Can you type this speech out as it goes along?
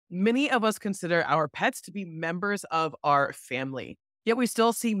Many of us consider our pets to be members of our family. Yet we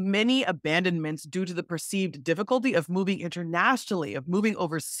still see many abandonments due to the perceived difficulty of moving internationally, of moving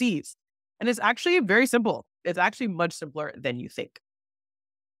overseas. And it's actually very simple. It's actually much simpler than you think.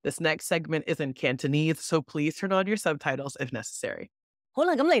 This next segment is in Cantonese, so please turn on your subtitles if necessary. 好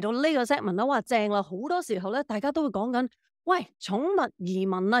啦，咁嚟到呢個 segment 啦，哇正啦！好多時候咧，大家都會講緊，喂，寵物移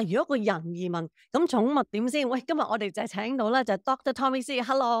民啊，如果個人移民，咁寵物點先？喂，今日我哋就係請到咧就係 Dr. Tommy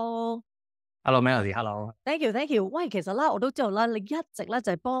C，Hello。Hello Melody，Hello。Thank you，Thank you。喂，其實啦，我都知道啦，你一直咧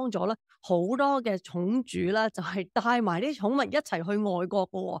就係幫咗咧好多嘅寵主啦，就係帶埋啲寵物一齊去外國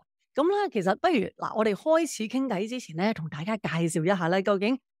嘅喎。咁咧，其實不如嗱，我哋開始傾偈之前咧，同大家介紹一下咧，究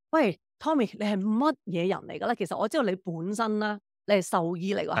竟喂 Tommy 你係乜嘢人嚟㗎咧？其實我知道你本身咧，你係獸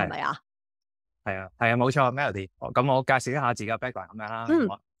醫嚟㗎，係咪啊？係啊，冇錯 Melody。咁我介紹一下自己嘅 background 咁樣啦。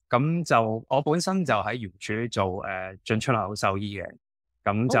咁就我本身就喺漁署做進出口獸醫嘅，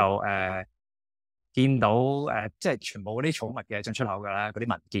咁就見到即係全部嗰啲寵物嘅進出口嘅咧，嗰啲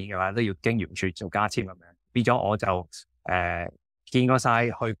文件嘅話都要經漁署做加簽咁樣，變咗我就見過晒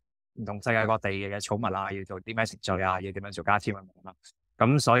去唔同世界各地嘅寵物啊，要做啲咩程序啊，要點樣做加簽咁樣啦。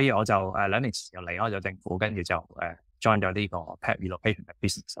咁所以我就2年前就離開咗政府，跟住就join 咗呢個 pet relocation 嘅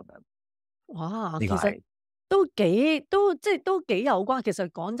business 咁樣。哇，其實都幾有關。其實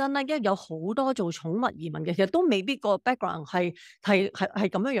講真咧，因為有好多做寵物移民嘅，其實都未必個 background 係咁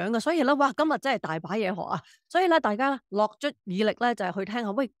樣嘅。所以咧，哇，今日真係大把嘢學啊！所以咧，大家落足耳力咧，就係去聽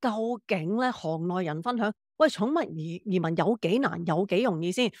下，喂，究竟咧行內人分享，喂，寵物移民有幾難，有幾容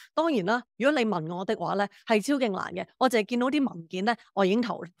易先？當然啦，如果你問我的話咧，係超勁難嘅。我淨係見到啲文件咧，我已經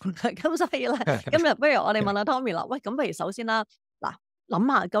頭咁，所以咧，今日不如我哋問下 Tommy 啦。喂，咁不如首先啦。諗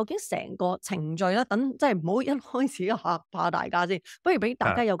下究竟成個程序咧，等即係唔好一開始嚇怕大家先，不如俾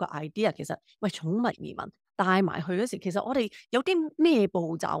大家有個 idea。其實，喂，寵物移民帶埋去嗰時，其實我哋有啲咩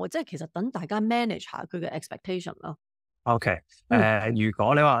步驟啊？即係其實等大家 manage 下佢嘅 expectation 咯。OK，如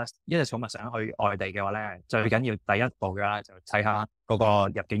果你話一隻寵物想去外地嘅話咧，最緊要第一步嘅啦，就睇下嗰個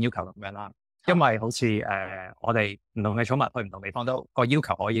入境要求咁樣啦。因為好似我哋唔同嘅寵物去唔同地方都個要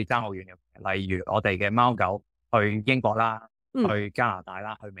求可以爭好遠嘅。例如我哋嘅貓狗去英國啦。去加拿大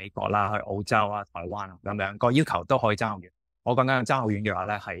啦，去美國啦，去澳洲啊、台灣啊咁樣，個要求都可以爭好遠。我講緊爭好遠嘅話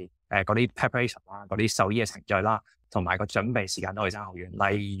咧，係嗰啲 preparation 啦，嗰啲獸醫嘅程序啦，同埋個準備時間都可以爭好遠。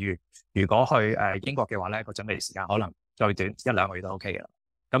例如，如果去英國嘅話咧，個準備時間可能最短1-2個月都 OK 嘅啦。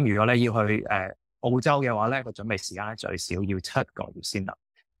咁如果你要去澳洲嘅話咧，個準備時間咧最少要7個月先得。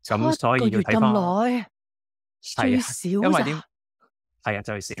咁所以要睇翻咁耐，最少因為點？係啊，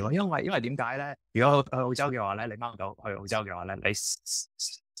最少，因為點解咧？如果去澳洲嘅話咧，你貓狗去澳洲嘅話咧，你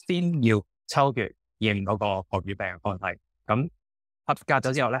先要抽血驗嗰個狂犬病嘅抗體，咁合格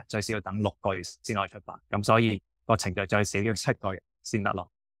咗之後咧，最少要等6個月先可以出發，咁所以個程序最少要7個月先得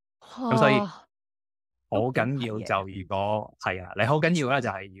咯。咁所以好緊要就如果係啊，你好緊要咧就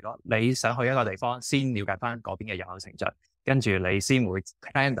係如果你想去一個地方，先了解翻嗰邊嘅入口程序，跟住你先會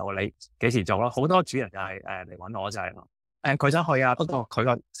plan 到你幾時做咯。好多主人就係嚟揾我就係佢想去啊，不過佢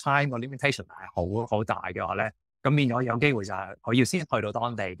個 time 個 limitation 係好大嘅話咧，咁變咗有機會就係佢要先去到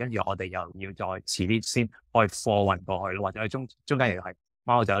當地，跟住我哋又要再遲啲先可以貨運過去咯，或者中間亦係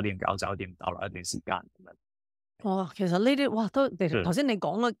貓酒店、狗酒店逗留一段時間咁樣。哇，其實呢啲哇都頭先你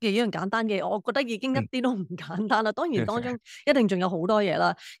講嘅一樣簡單嘅，我覺得已經一啲都唔簡單啦。當然當中一定仲有好多嘢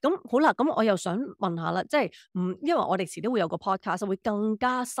啦。咁好啦，咁我又想問下啦，即係因為我哋遲啲會有個 podcast 會更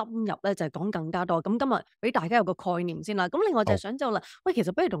加深入咧，就係講更加多。咁今日俾大家有個概念先啦。咁另外就係想知道啦，喂，其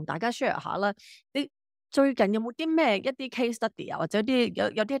實不如同大家 share 下啦，你最近有冇啲咩一啲 case study 啊，或者有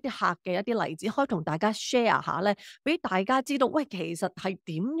啲一啲客嘅一啲例子，可以同大家 share 下咧，俾大家知道，喂，其實係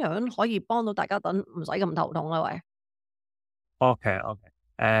點樣可以幫到大家等唔使咁頭痛啦，喂。OK，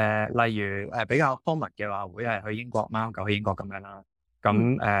例如比較 common 嘅話，會係去英國貓狗去英國咁樣啦。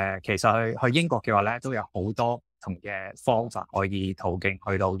咁其實去英國嘅話咧，都有好多同嘅方法可以途徑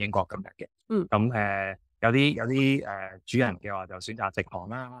去到英國咁樣嘅。咁有啲主人嘅話就選擇直航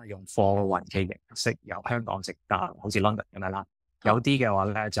啦，用貨運嘅形式由香港直達，好似 London 咁樣啦。有啲嘅話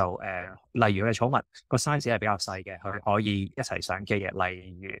咧就例如嘅寵物個 size 係比較細嘅，佢可以一齊上機嘅。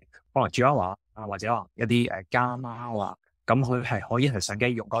例如可能住一話啊，或者話一啲家貓啊，咁佢係可以一齊上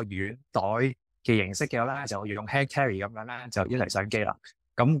機，用個軟袋嘅形式嘅咧，就要用 hand carry 咁樣咧，就一齊上機啦。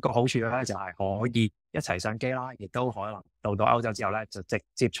咁個好處咧就係可以一齊上機啦，亦都可能到歐洲之後咧，就直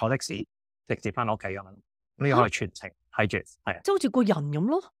接坐的士直接翻屋企咁樣。呢個可以全程睇住，係啊，即係好似個人咁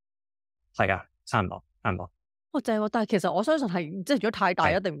咯。係啊，差唔多。哇，正喎！但係其實我相信係即係如果太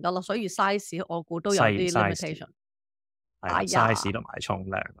大一定唔得咯，所以 size 我估都有啲 limitation。size 同埋重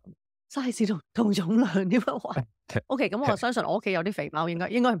量。size 同重量點樣話？OK，咁我相信我屋企有啲肥貓應該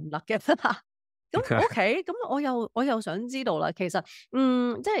唔得嘅。咁 OK，咁我又想知道啦，其實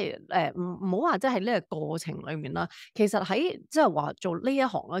即係唔好話即係呢個過程裏面啦，其實喺即係話做呢一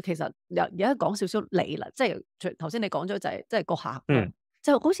行咧，其實有一講少少你啦，即係頭先你講咗就係即係個客啦，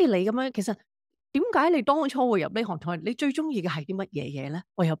就好似你咁樣，其實點解你當初會入呢行，同埋你最中意嘅係啲乜嘢嘢咧？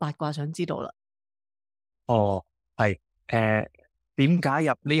我有八卦想知道啦。哦，係點解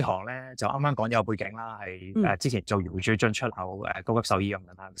入呢行咧？就啱啱講咗個背景啦，係之前做瑤柱進出口高級獸醫咁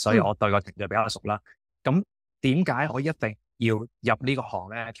樣啦，所以我對個程序比較熟啦。咁點解我一定要入呢個行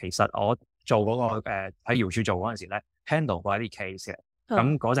咧？其實我做嗰個喺瑤柱做嗰陣時咧 ，handle 過一啲 case 嘅。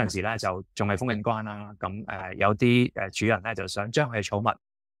咁嗰陣時咧就仲係封緊關啦。咁有啲主人咧就想將佢嘅寵物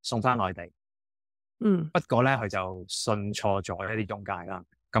送翻內地。不過咧佢就信錯咗一啲中介啦。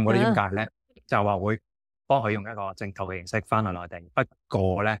咁嗰啲中介咧就話會幫佢用一個正途嘅形式翻去內地，不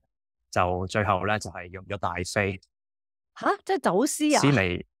過咧就最後咧就係用咗大飛即係走私啊！先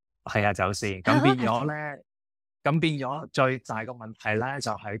嚟係啊，走私。咁變咗咧，咁變咗最大個問題咧，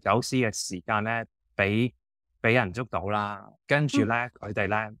就係走私嘅時間咧，俾人捉到啦。跟住咧，佢哋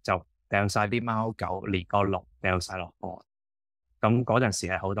咧就掉晒啲貓狗，連個籠掉晒落河。咁嗰陣時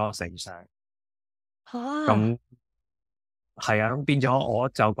係好多死傷。咁係啊，咁變咗我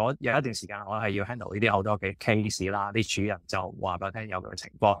就有一段時間我係要 handle 呢啲好多嘅 case 啦，啲主人就話俾我聽有咁嘅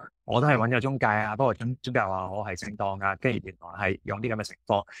情況，我都係揾咗中介啊，不過中介話我係正當噶，跟住原來係用啲咁嘅情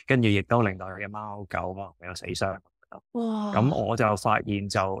況，跟住亦都令到佢嘅貓狗有死傷。哇！咁我就發現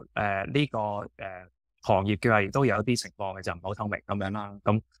就呢個行業嘅話亦都有一啲情況嘅就唔好透明咁樣啦。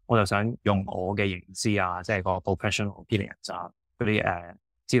咁我就想用我嘅認知啊，即係個 professional opinion 啊，嗰啲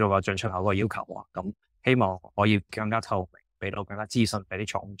知道個進出口嗰個要求啊，咁希望可以更加透明。俾到更加資訊俾啲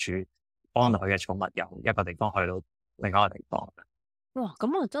寵主，幫到佢嘅寵物由一個地方去到另一個地方。哇！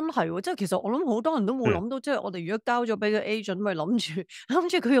咁啊真係喎，即係其實我諗好多人都冇諗到，即係我哋如果交咗俾個 agent，咪諗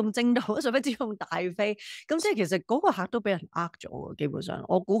住佢用正途，除非只用大飛。咁即係其實嗰個客都俾人呃咗喎，基本上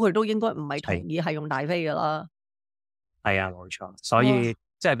我估佢都應該唔係同意係用大飛噶啦。係啊，冇錯。所以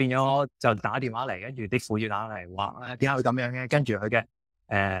即係變咗就打電話嚟，跟住啲苦主打嚟話點解會咁樣嘅？跟住佢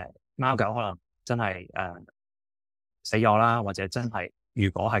嘅貓狗可能真係死咗啦，或者真係如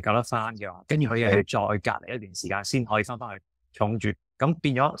果係救得翻嘅話，跟住佢又要再隔離一段時間先可以翻去寵住，咁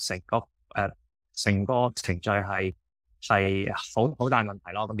變咗成個程序係好大問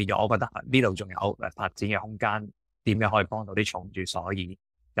題咯。咁變咗，我覺得呢度仲有發展嘅空間，點樣可以幫到啲寵住，所以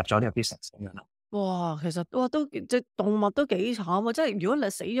入咗呢個 business 咁樣啦。哇，其實都即係動物都幾慘啊！即係如果你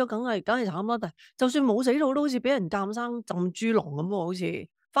死咗，梗係慘啦。但係就算冇死到，都好似俾人監生浸豬籠咁喎，好似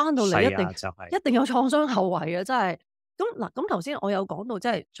翻到嚟一定有創傷後遺啊！真係。咁嗱，咁頭先我有講到即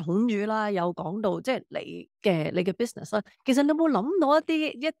係寵魚啦，有講到即係你嘅 business 啦。其實你有冇諗到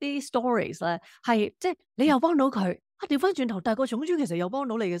一啲 stories 咧，係即係你又幫到佢，調翻轉頭，但係個寵主其實又幫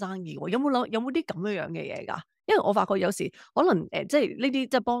到你嘅生意喎？有冇啲咁樣嘅嘢㗎？因為我發覺有時可能即係呢啲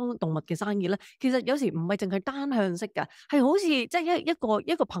即係幫動物嘅生意咧，其實有時唔係淨係單向式㗎，係好似即係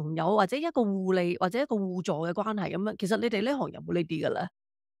一個朋友或者一個互利或者一個互助嘅關係咁樣。其實你哋呢行有冇呢啲嘅咧？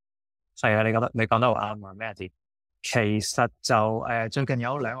係啊，你講得好啱啊！咩字？其實就最近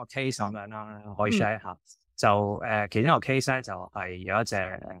有2個 case 咁樣啦，可以 share 一下。就其中一個 case 咧，就係有一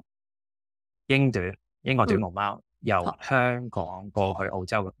隻英國短毛貓由香港過去澳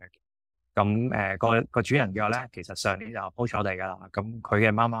洲咁樣。咁個主人嘅話咧，其實上年就 approach 咗我哋噶啦。咁佢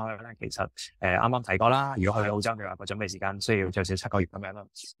嘅貓貓咧，其實啱啱提過啦。如果去澳洲嘅話，個準備時間需要最少7個月咁樣咯。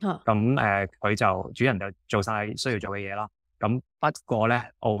咁佢就主人就做晒需要做嘅嘢啦。咁不過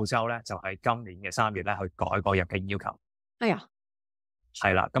咧，澳洲咧就係今年嘅3月咧去改個入境要求。哎呀，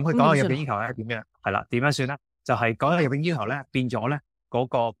係啦，咁佢改個入境要求咧點樣？係啦，點樣算咧？就係改個入境要求咧，變咗咧嗰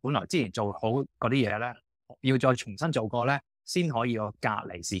個本來之前做好嗰啲嘢咧，要再重新做過咧，先可以個隔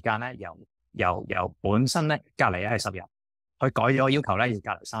離時間咧由本身咧隔離係10日，佢改咗要求咧要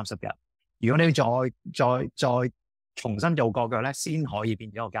隔離30日。如果你要再重新做過嘅咧，先可以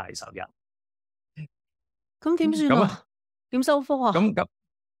變咗個隔離10日。咁點算啊？點收科啊？咁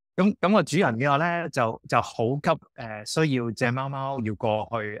個主人嘅話咧就好急需要隻貓貓要過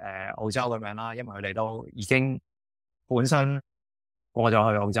去澳洲咁樣啦，因為佢哋都已經本身過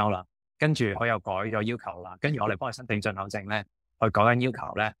咗去澳洲啦，跟住佢又改咗要求啦，跟住我哋幫佢申請進口證咧，佢改緊要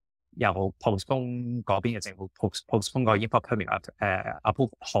求咧，又 postpone 嗰邊嘅政府 postpone 個 import permit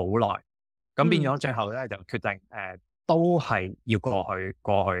approve 好耐，咁變咗最後咧就決定都係要過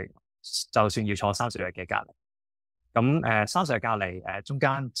去，就算要坐30日嘅隔離。咁30日隔離中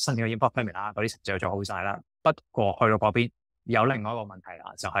間申請個 import permit 啦，嗰啲程序做好晒啦。不過去到嗰邊有另外一個問題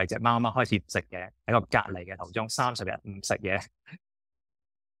啦，就係隻貓貓開始唔食嘢，喺個隔離嘅途中30日唔食嘢。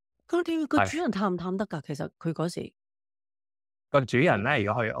咁個主人探唔探得㗎？其實佢嗰時個主人咧，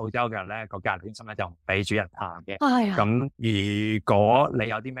如果去澳洲嘅人咧，個隔離中心咧就唔俾主人探嘅。哎呀，咁如果你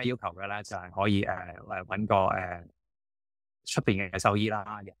有啲咩要求嘅咧，就係可以揾個出邊嘅獸醫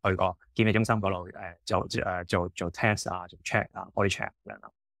啦，去個檢疫中心嗰度做 test 啊，做 check 啊，body check 咁樣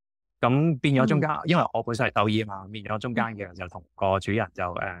啦。咁變咗中間，因為我本身係獸醫啊嘛，變咗中間嘅人就同個主人就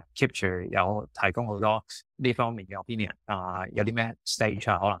keep 住有提供好多呢方面嘅 opinion 啊，有啲咩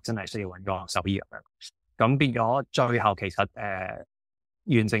stage 啊，可能真係需要揾個獸醫咁樣。咁變咗最後其實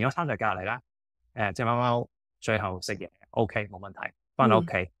完成咗3日隔離咧，隻貓貓最後食嘢 OK 冇問題，翻到屋企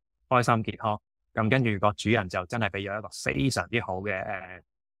開心健康。咁跟住個主人就真係俾咗一個非常之好嘅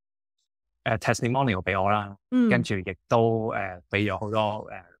testimonial 俾我啦。跟住亦都俾咗好多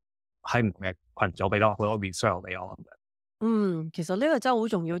喺唔同嘅群組俾咗好多 research 俾我。其實呢個真係好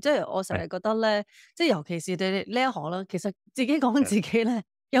重要，即係我成日覺得咧，即係尤其是你哋呢一行啦，其實自己講自己咧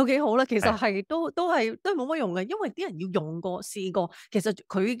有幾好咧，其實係都係冇乜用嘅，因為啲人要用過試過，其實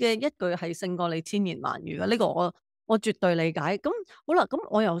佢嘅一句係勝過你千言萬語嘅，呢個我絕對理解。咁好啦，咁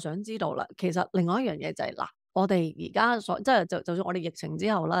我又想知道啦，其實另外一樣嘢就係嗱，我哋而家即係就算我哋疫情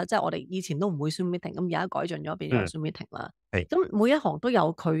之後啦，即係我哋以前都唔會 Zoom meeting，咁而家改進咗變咗 Zoom meeting 啦。咁每一行都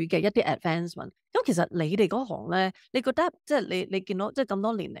有佢嘅一啲 advancement。咁其實你哋嗰行咧，你覺得即係你見到即係咁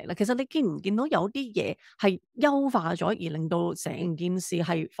多年嚟咧，其實你見唔見到有啲嘢係優化咗而令到成件事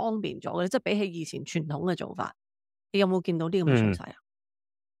係方便咗嘅？即係比起以前傳統嘅做法，你有冇見到啲咁嘅趨勢啊？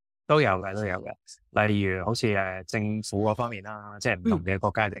都有嘅。例如好似政府嗰方面啦，即係唔同嘅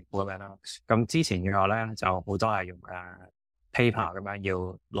國家嘅政府咁樣啦。咁之前嘅話咧，就好多係用paper 咁樣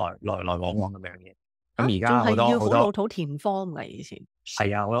要來往咁樣嘅。咁而家好多好老土填 form 嘅以前。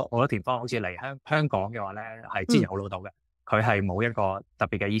係啊，好多填 form 好似嚟香港嘅話咧，係之前好老土嘅。佢係冇一個特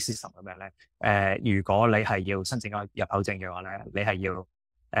別嘅 e-system 咁樣咧。如果你係要申請個入口證嘅話咧，你係要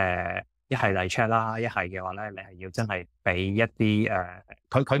一係嚟 check 啦，一係嘅話咧，你係要真係俾一啲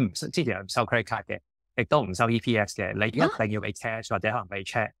佢唔之前唔收 credit card 嘅，亦都唔收 EPS 嘅，你一定要俾 cash 或者可能俾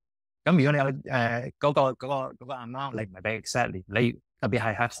check。咁如果你有嗰個 amount，你唔係俾 exactly，你特別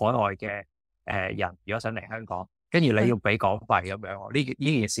係喺海外嘅人，如果想嚟香港，跟住你要俾港幣咁樣，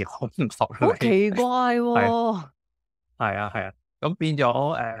呢件事好唔合理，好奇怪喎。係啊。咁變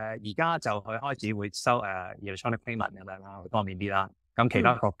咗而家就佢開始會收electronic payment 咁樣啦，會方便啲啦。咁其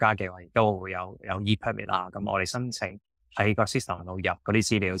他國家嘅話亦都會有 e-permit 啦。咁我哋申請喺個 system 度入嗰啲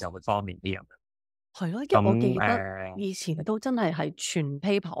資料就會方便啲咁樣。係咯，因為我記得以前都真係全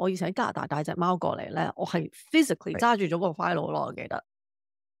paper。我以前喺加拿大帶隻貓過嚟咧，我係 physically 揸住咗個 file 咯，我記得。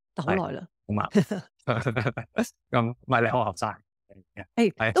但好耐啦。好嘛。咁唔係你好後生。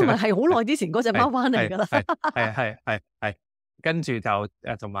都唔係好耐之前嗰隻貓翻嚟㗎啦。係。跟住就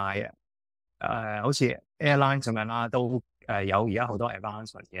同埋好似 airline 咁樣啦，都有而家好多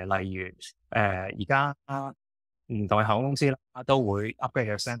advancement 嘅，例如而家唔同嘅航空公司啦，都會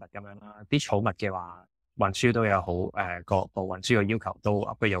upgrade 嘅 standard 咁樣啦。啲寵物嘅話，運輸都有好個運輸嘅要求都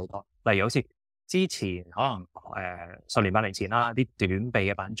upgrade 咗好多。例如好似之前可能10年8年前啦，啲短鼻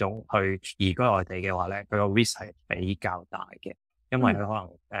嘅品種去移居外地嘅話咧，佢個 risk 係比較大嘅，因為佢可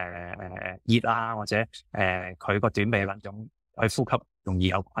能熱啊，或者佢個短鼻嘅品種去呼吸容易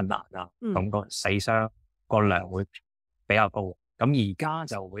有困難啊，咁個死傷個量會比較高。咁而家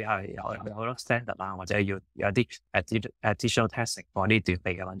就會係有好多 standard 啊，或者要有啲additional testing for 啲短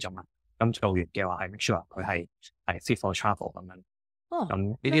鼻嘅品種啦。咁做完嘅話係 make sure 佢係 fit for travel 咁樣。咁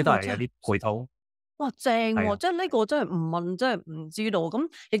呢啲都係有啲配套。哇，正喎！即係呢個真係唔問，真係唔知道。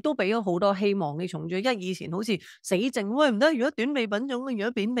咁亦都俾咗好多希望啲蟲主，因為以前好似死症，喂唔得，如果短鼻品種，如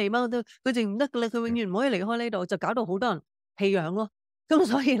果扁鼻貓都佢淨唔得㗎啦，佢永遠唔可以離開呢度，就搞到好多人棄養咯。咁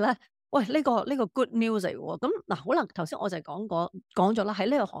所以咧，喂呢個 good news 嚟喎。咁嗱，好能頭先我就係講咗啦，喺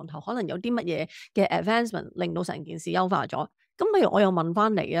呢個行頭可能有啲乜嘢嘅 advancement 令到成件事優化咗。咁不如我又問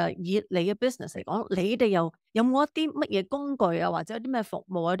翻你啊，以你嘅 business 嚟講，你哋有冇一啲乜嘢工具啊，或者有啲咩服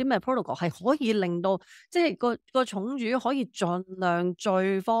務啊，有啲咩 protocol 係可以令到即係個寵主可以盡量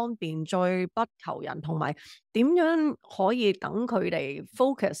最方便、最不求人，同埋點樣可以等佢哋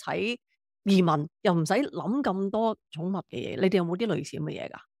focus 喺移民，又唔使諗咁多寵物嘅嘢？你哋有冇啲類似咁嘅嘢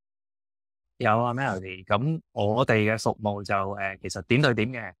㗎？有啊 Melody， 咁我哋嘅服務就其實點對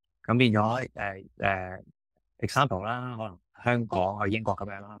點嘅，咁變咗example 啦，可能香港去英國咁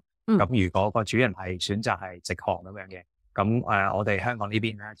樣啦。咁如果個主人係選擇係直航咁樣嘅，咁我哋香港呢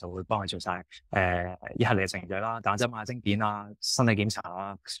邊咧就會幫佢做晒一系列程序啦，打針啊、晶片啊、身體檢查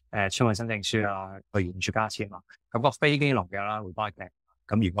啊、出外申證書啊、去原處加簽啊。咁個飛機籠嘅啦會幫佢訂。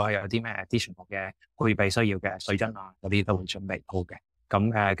咁如果有啲咩 additional 嘅配備需要嘅水樽啊嗰啲都會準備好嘅。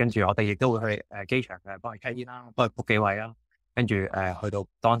咁跟住我哋亦都會去機場幫佢 check in 啦，幫佢 book 機位啦。跟住去到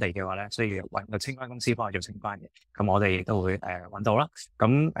當地嘅話咧，需要揾個清關公司幫佢做清關嘅，咁我哋亦都會揾到啦。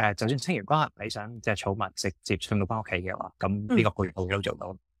咁就算清完關，你想隻寵物直接送到翻屋企嘅話，咁呢個配套都做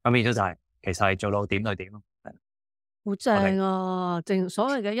到。咁變咗就係其實係做到點對點咯。好正啊！正所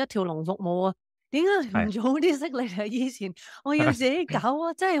謂嘅一條龍服務啊！點解唔早啲識你啊？以前我要自己搞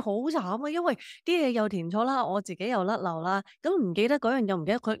啊，真係好慘啊！因為啲嘢又填錯啦，我自己又甩漏啦，咁唔記得嗰樣又唔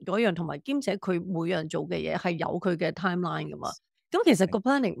記得佢嗰樣，同埋兼且佢每樣做嘅嘢係有佢嘅 timeline 噶嘛。咁其實個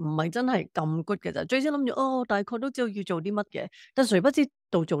planning 唔係真係咁 good 嘅咋，最先諗住哦，大概都知道要做啲乜嘅，但誰不知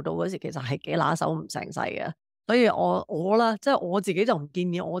到做到嗰時，其實係幾拿手唔成世嘅。所以我啦，即係我自己就唔建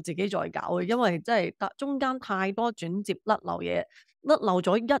議我自己再搞嘅，因為真係中間太多轉接甩漏嘢，甩漏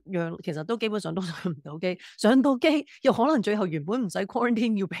咗一樣，其實都基本上都上唔到機，上到機又可能最後原本唔使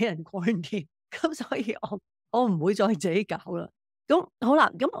quarantine 要俾人 quarantine，咁所以我唔會再自己搞啦。咁好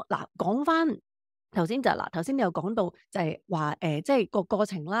啦，咁嗱講翻頭先就係嗱，頭先你有講到就係話即係個過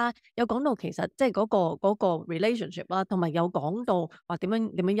程啦，有講到其實即係嗰個 relationship 啦，同埋有講到話點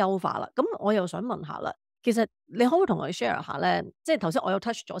樣優化啦。咁我又想問下啦。其實你可唔可以同我 share 下咧？即係頭先我有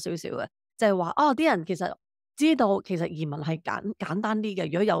touch 咗少少嘅，就係話哦，啲人其實知道其實移民係簡單啲嘅，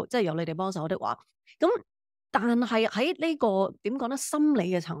如果有即係有你哋幫手的話，咁但係喺呢個點講咧心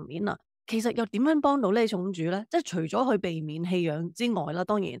理嘅層面啊，其實又點樣幫到呢種主咧？即係除咗去避免棄養之外啦，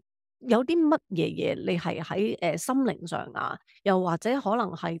當然有啲乜嘢嘢你係喺心靈上啊，又或者可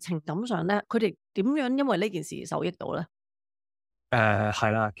能係情感上咧，佢哋點樣因為呢件事而受益到咧？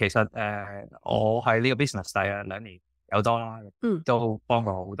係啦，其實我喺呢個 business 大約2年有多啦，都幫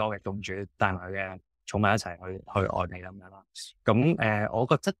過好多嘅種主帶埋佢嘅寵物一齊去外地咁樣啦。咁我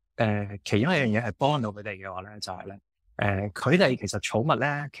覺得其中一樣嘢係幫到佢哋嘅話咧，就係咧佢哋其實寵物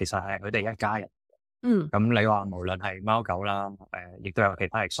咧，其實係佢哋一家人。咁你話無論係貓狗啦，亦都有其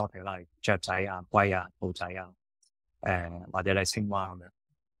他 exotic 啦，雀仔啊、龜啊、兔仔啊，或者你青蛙咁樣。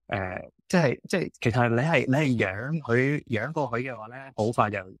即係，其實你係養過佢嘅話咧，好快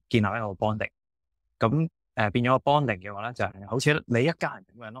就建立一個 bonding。咁變咗個 bonding 嘅話咧，就係好似你一家人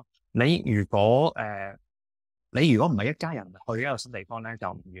咁樣咯。你如果唔係一家人去一個新地方咧，就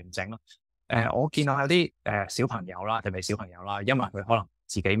唔完整咯。我見到有啲小朋友啦，特別小朋友啦，因為佢可能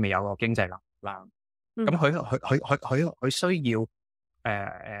自己未有個經濟能力啦，咁佢需要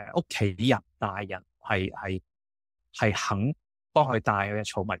屋企人大人係肯幫佢帶佢嘅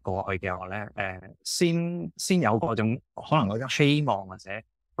寵物過去嘅話咧，先有嗰種可能嗰種希望或者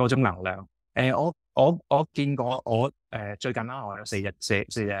嗰種能量。我見過我最近啦，我有四隻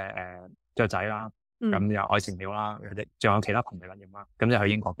雀仔啦，咁有愛情鳥啦，仲有其他朋友咁啦，咁就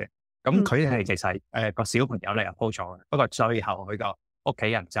去英國嘅。咁佢哋其實個小朋友嚟 approach 咗嘅，不過最後佢個屋企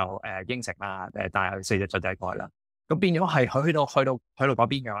人就應承啦，帶佢4隻雀仔過去啦。咁變咗係佢去到嗰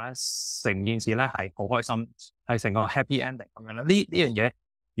邊嘅話咧，成件事咧係好開心，係成個 happy ending 咁樣啦。呢樣嘢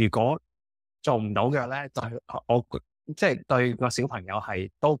如果做唔到嘅咧，對我即係對個小朋友係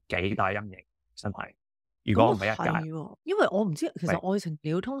都幾大陰影，真係。如果唔係一家，因為我唔知其實愛情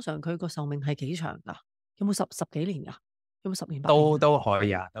鳥通常佢個壽命係幾長㗎？有冇十幾年㗎？有冇10年8年？都可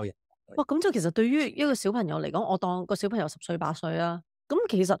以啊，都有。哇！咁即係其實對於一個小朋友嚟講，我當個小朋友10歲8歲啊。咁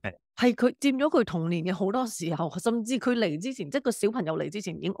其實係佢佔咗佢童年嘅好多時候，甚至佢嚟之前，即係個小朋友嚟之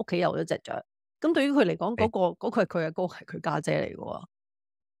前已經屋企有咗隻雀。咁對於佢嚟講，嗰個係佢阿哥，係佢家姐嚟嘅喎。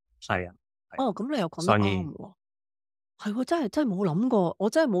係啊。哦，咁你又講得啱喎。係喎，真係冇諗過，我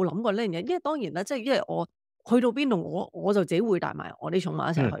真係冇諗過呢樣嘢。因為當然啦，即係因為我去到邊度，我就自己會帶埋我啲寵物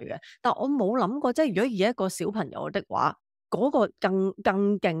一齊去嘅。但我冇諗過，即係如果以一個小朋友的話，嗰個更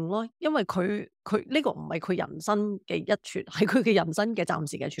勁咯，因為佢呢個唔係佢人生嘅一撮，係佢嘅人生嘅暫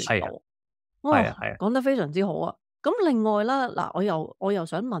時嘅全部。係啊，講得非常之好啊！咁另外啦，嗱，我又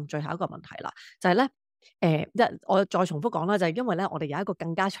想問最後一個問題啦，就係咧，我再重複講啦，就係因為咧，我哋有一個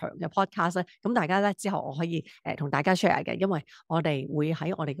更加長嘅 podcast 咧，咁大家咧之後我可以同大家 share 嘅，因為我哋會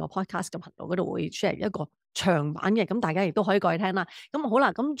喺我哋個 podcast 嘅頻道嗰度會 share 一個長版嘅，咁大家亦都可以過去聽啦。咁好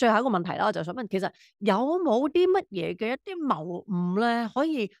啦，咁最後一個問題啦，我就想問，其實有冇啲乜嘢嘅一啲謬誤咧，可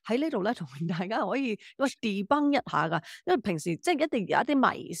以喺呢度咧同大家可以debunk 一下噶？因為平時即係一定有一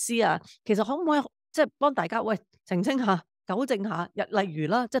啲迷思啊，其實可唔可以即係幫大家澄清下？糾正下，例如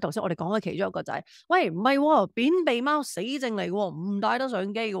啦，即係頭先我哋講嘅其中一個就係，喂，唔係喎，扁鼻貓死症嚟喎，唔帶得上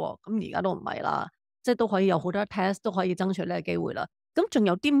機嘅喎，咁而家都唔係啦，即係都可以有好多 test 都可以爭取呢個機會啦。咁仲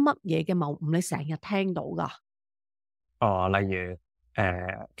有啲乜嘢嘅謬誤你成日聽到㗎？例如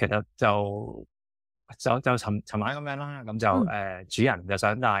其實就尋晚咁樣啦，咁就主人就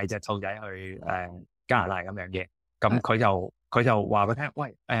想帶隻兔仔去加拿大咁樣嘅，咁佢就話俾佢聽，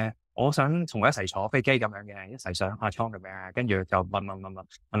喂，我想同佢一齊坐飛機咁樣嘅，一齊上下艙咁樣，跟住就問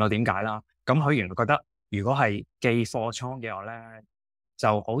我點解啦。咁佢原來覺得如果係寄貨倉嘅話咧，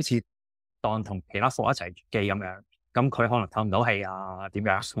就好似當同其他貨一齊寄咁樣，咁佢可能透唔到氣啊，點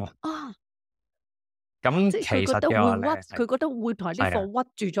樣？啊，咁其即係佢覺得實嘅話咧，會屈，佢覺得會同埋啲係啊，貨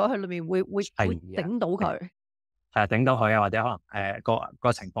屈住咗喺裏面，會係啊，頂到佢。係啊，頂到佢啊，或者可能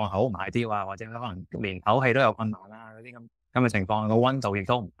個情況好唔係啲啊，或者可能連唞氣都有困難啦，嗰啲咁嘅情況，個溫度亦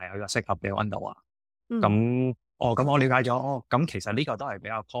都唔係佢個適合嘅溫度啊。嗯，咁我了解咗，咁其實呢個都係比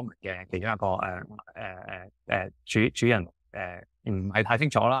較 common 嘅其中一個主人唔係太清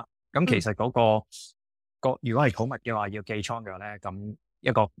楚啦。咁其實如果係寵物嘅話，要寄倉嘅話咧，咁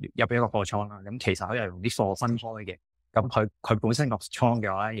入邊一個貨倉啦，咁其實佢係用啲貨分開嘅。咁佢本身個倉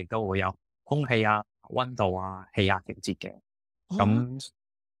嘅話咧，亦都會有空氣啊、溫度啊、氣壓調節嘅。咁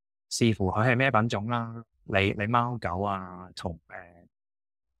視乎佢係咩品種啦，你貓狗啊，蟲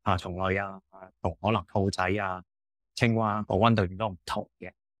類啊，同可能兔仔啊、青蛙個溫度亦都唔同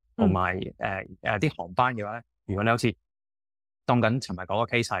嘅。同埋啲航班嘅話咧，如果你好似當緊尋日嗰個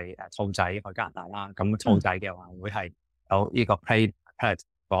case 係兔仔去加拿大啦，咁兔仔嘅話會係有呢個 plate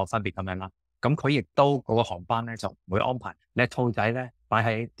個分別咁樣啦。咁佢亦都嗰個航班咧就唔會安排你兔仔咧擺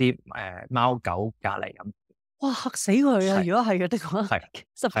喺啲貓狗隔離咁。哇！嚇死佢啊！如果係嘅話，係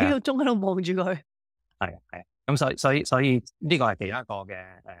10幾個鐘喺度望住佢。係啊，咁所以呢個係其中一個嘅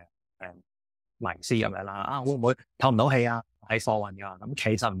迷思咁樣啦。啊，會唔會透唔到氣啊？喺貨運㗎，咁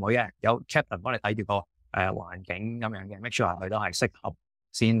其實唔會嘅，有 captain 幫你睇住個環境咁樣嘅 ，make sure 佢都係適合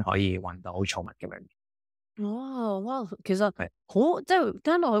先可以運到寵物咁樣。哇！其實好，即係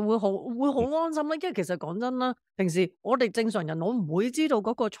聽落去會好安心啦。因為其實講真啦，平時我哋正常人我唔會知道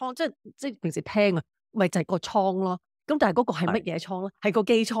嗰個倉，即係平時聽啊，咪就係個倉咯。咁但係嗰個係乜嘢倉咧？係個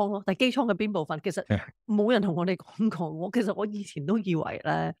機倉咯。但係機倉嘅邊部分，其實冇人同我哋講過。其實我以前都以為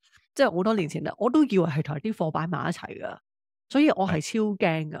咧，即係好多年前咧，我都以為係同啲貨擺埋一齊噶，所以我係超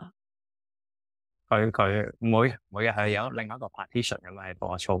驚噶。佢每日係有另一個 partition 咁係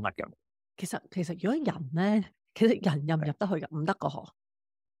放寵物咁。其實如果人咧，其實人入唔入得去嘅？唔得噶嗬。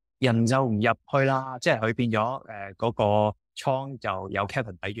人就唔入去啦，即係佢變咗嗰個倉就有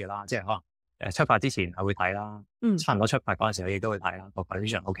captain 睇住啦，即係可能出發之前佢會睇啦，差唔多出發嗰陣時佢亦都會睇啦，個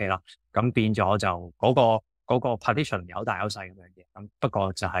partition OK 啦，咁變咗就嗰個 partition 有大有細咁樣嘅，咁不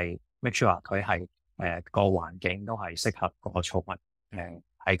過就係 make sure 佢係個環境都係適合個寵物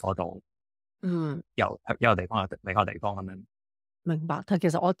喺嗰度，由一個地方去另一個地方咁樣。明白，但其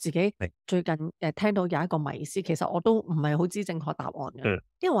實我自己最近聽到有一個迷思，其實我都唔係好知正確答案嘅。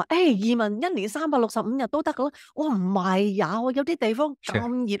因為話移民1年365日都得嘅咯，我唔係呀，有啲地方咁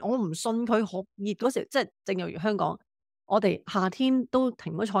熱，我唔信佢好熱嗰時，即係正如香港，我哋夏天都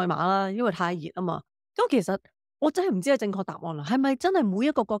停咗賽馬啦，因為太熱啊嘛。咁其實我真係唔知係正確答案啦，係咪真係每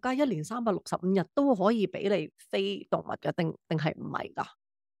一個國家1年365日都可以俾你飛動物嘅，定係唔係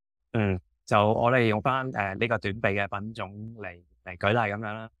㗎？就我哋用翻呢個短鼻嘅品種嚟舉例咁樣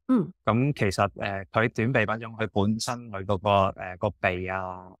啦。咁其實佢短鼻品種佢本身佢嗰個鼻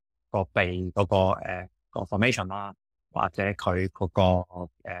啊，個鼻嗰個formation 啦，或者佢嗰個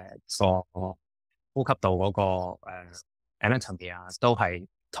呼吸道嗰個anatomy 啊，都係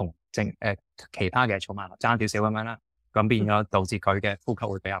同其他嘅寵物爭少少咁樣啦。咁變咗導致佢嘅呼吸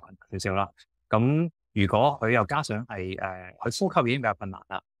會比較困難少少啦。咁如果佢又加上係佢呼吸已經比較困難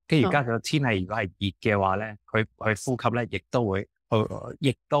啦。跟住加上天氣如果係熱嘅話咧，佢呼吸咧亦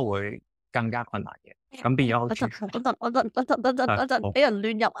都會更加困難嘅。咁變咗好似等，俾人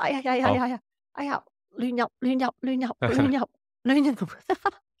亂入，哎呀，亂入，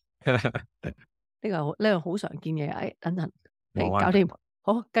呢個好常見嘅，等陣，搞掂，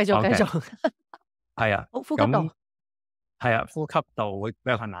好，繼續，係啊，好，呼吸道，係啊，呼吸道會比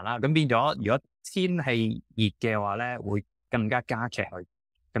較困難啦。咁變咗，如果天氣熱嘅話咧，會更加加劇佢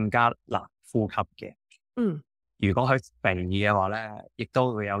更加難呼吸嘅。如果佢鼻嘅話咧，亦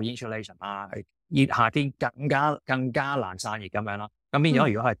都會有 insulation 啦。熱夏天更加難散熱咁樣啦。咁變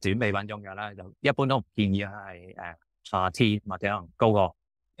咗，如果係短鼻品種嘅咧，就一般都唔建議係夏天或者可能高過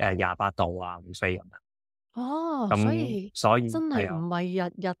28度啊會飛咁樣。所以真係唔係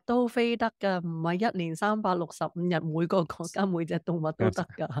日日都飛得㗎，唔係1年365日每個國家每隻動物都得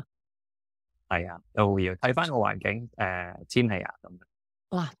㗎。係啊，都要睇翻個環境天氣啊咁樣。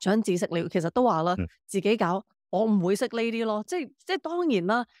嗱，長知識了，其實都話啦，自己搞，我唔會識呢啲咯。即係當然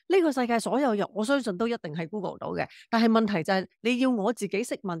啦，呢個世界所有人，我相信都一定係 Google 到嘅。但係問題就係，你要我自己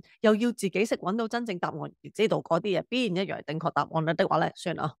識問，又要自己識揾到真正答案，而知道嗰啲嘢邊一樣係正確答案的話咧，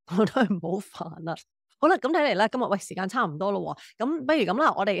算啦，我都係唔好煩啦。好啦，咁睇嚟咧，今日時間差唔多咯喎，咁不如咁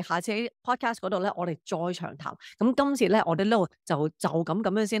啦，我哋下次喺 podcast 嗰度咧，我哋再長談。咁今次咧，我哋呢度就咁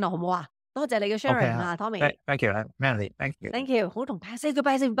樣先啦，好唔好啊？多謝你嘅 OK sharing 啊，Tommy。Thank you 咧，Melody，Thank you。Thank you，好同大家 say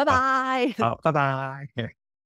goodbye 先，拜好，拜。好，拜拜。